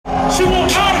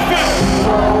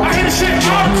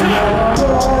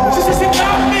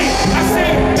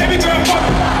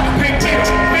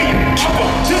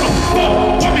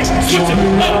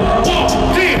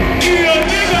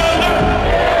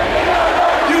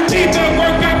need that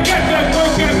work, I got that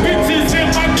work, got bitches in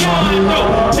my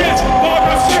condo. Just bought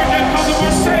a shirt that comes with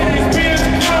Mercedes Benz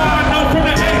car. No, from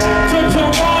the A to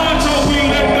Toronto, we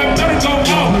let the money go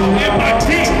out in my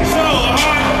dick so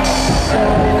hard.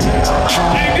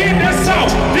 And then that's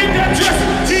all, then that dress,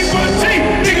 G for G,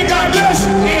 nigga got less.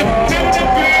 Yeah, having a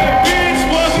bad bitch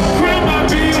was a crime, I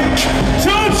be a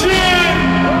touching.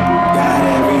 Got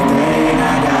everything,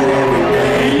 I got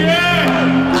everything.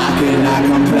 Yeah. I cannot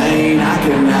complain, I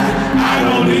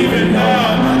don't even know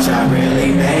how much I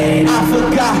really made. I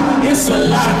forgot, it's a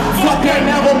lot. Fuck that,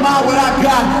 never mind what I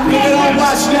got. Nigga, don't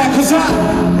watch that, cause I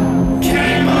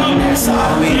came up, that's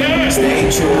all me. Yeah. Stay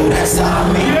true, that's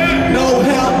all me. Yeah. No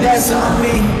help, that's all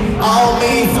me. All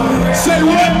me. Say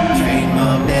what? Came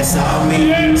up, that's all me.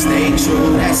 Yeah. Stay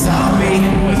true, that's all me.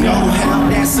 No help,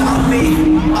 that's all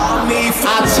me. All me.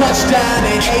 I touched down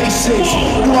in 86.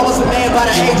 Knew I was a man by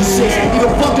the age of 6.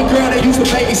 Even fucked a girl that used to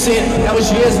babysit. That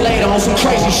was years later on some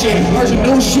crazy shit. Heard some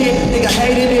new shit, nigga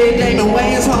hated it. Damon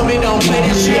Wayans, homie, don't play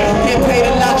that shit. Can't pay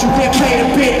the lot, you can't pay the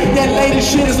bit. That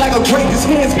latest shit is like a greatest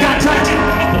hits. Got time.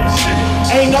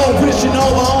 Ain't no Christian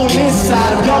over on this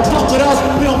side. If y'all fuck with us,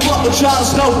 we don't fuck with y'all.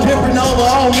 It's no different over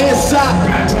on this side.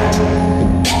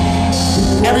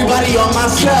 Everybody on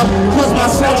myself, cause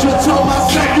myself just told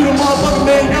myself, you the motherfucker,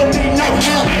 man, you don't need no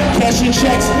help. Cashing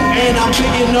checks, and I'm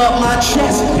picking up my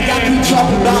chest. Y'all keep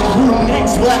talking about who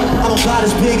next, but I'm about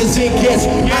as big as it gets.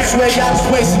 I swear y'all just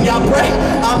wasting y'all breath.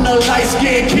 I'm the light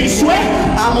skin, keep sweat.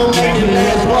 I'ma make it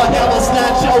last forever. It's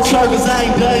not your turn, cause I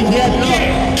ain't done yet. Look,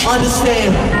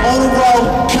 understand, on the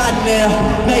road, goddamn,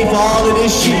 made for all of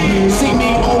this shit. See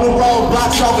me on the road,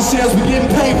 box office sales, we getting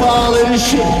paid for all of this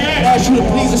shit. Ask you to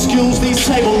please excuse these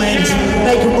table manners,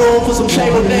 making room for some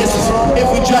table dances. If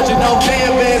we judging no fan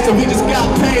bands, then we just got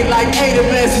paid like 8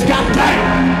 advances. Got paid.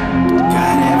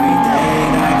 Got everything,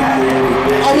 I got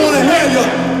everything. I wanna hear you.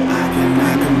 I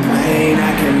cannot complain,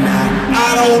 I cannot. I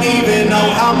don't even know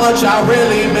how much I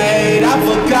really made. I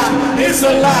forgot, it's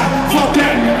a lot. Fuck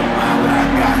that.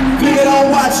 Nigga, don't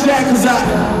watch that, cause I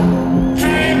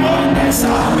came on, that's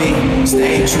all me.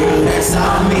 Stay true, that's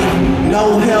all me.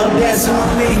 No help, that's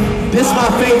all me. This my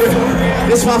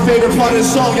favorite part of the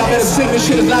song. Y'all better sing this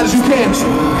shit as loud as you can.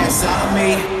 That's all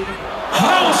me.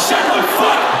 Oh, shut the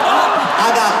fuck up. I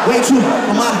got way too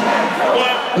much.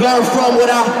 Learn from what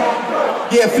I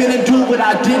finna do what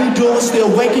I didn't do. Still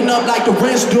waking up like the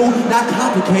rest do. Not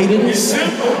complicated. It's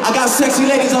simple. I got sexy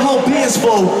ladies, a whole biz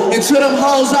full. And to them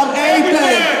hoes, I'm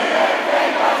everything.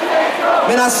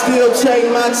 Man, I still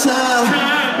take my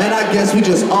time. Man, I guess we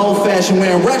just old-fashioned.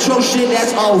 Wearing retro shit,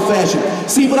 that's old-fashioned.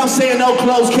 See what I'm saying? No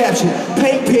closed caption.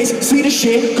 Paint pics, see the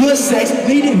shit, good sex,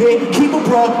 need a hit, keep a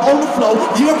bra on the floor,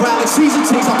 year round like season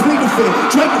ticks. I plead the fit,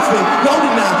 drink the fit, load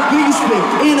it now, leave split,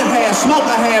 in a half, smoke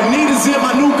a half, need a zip,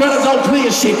 my new girl is on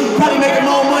clear shit. Probably making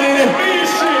more money than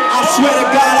I swear to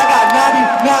God, I got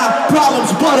 99 problems,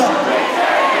 but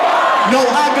no,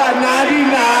 I got 99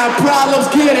 problems,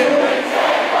 get it?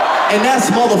 And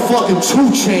that's motherfucking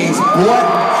 2 Chainz, boy.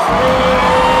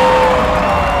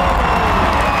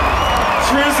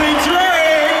 Drizzy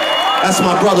Drake. That's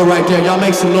my brother right there. Y'all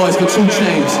make some noise for 2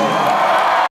 Chainz.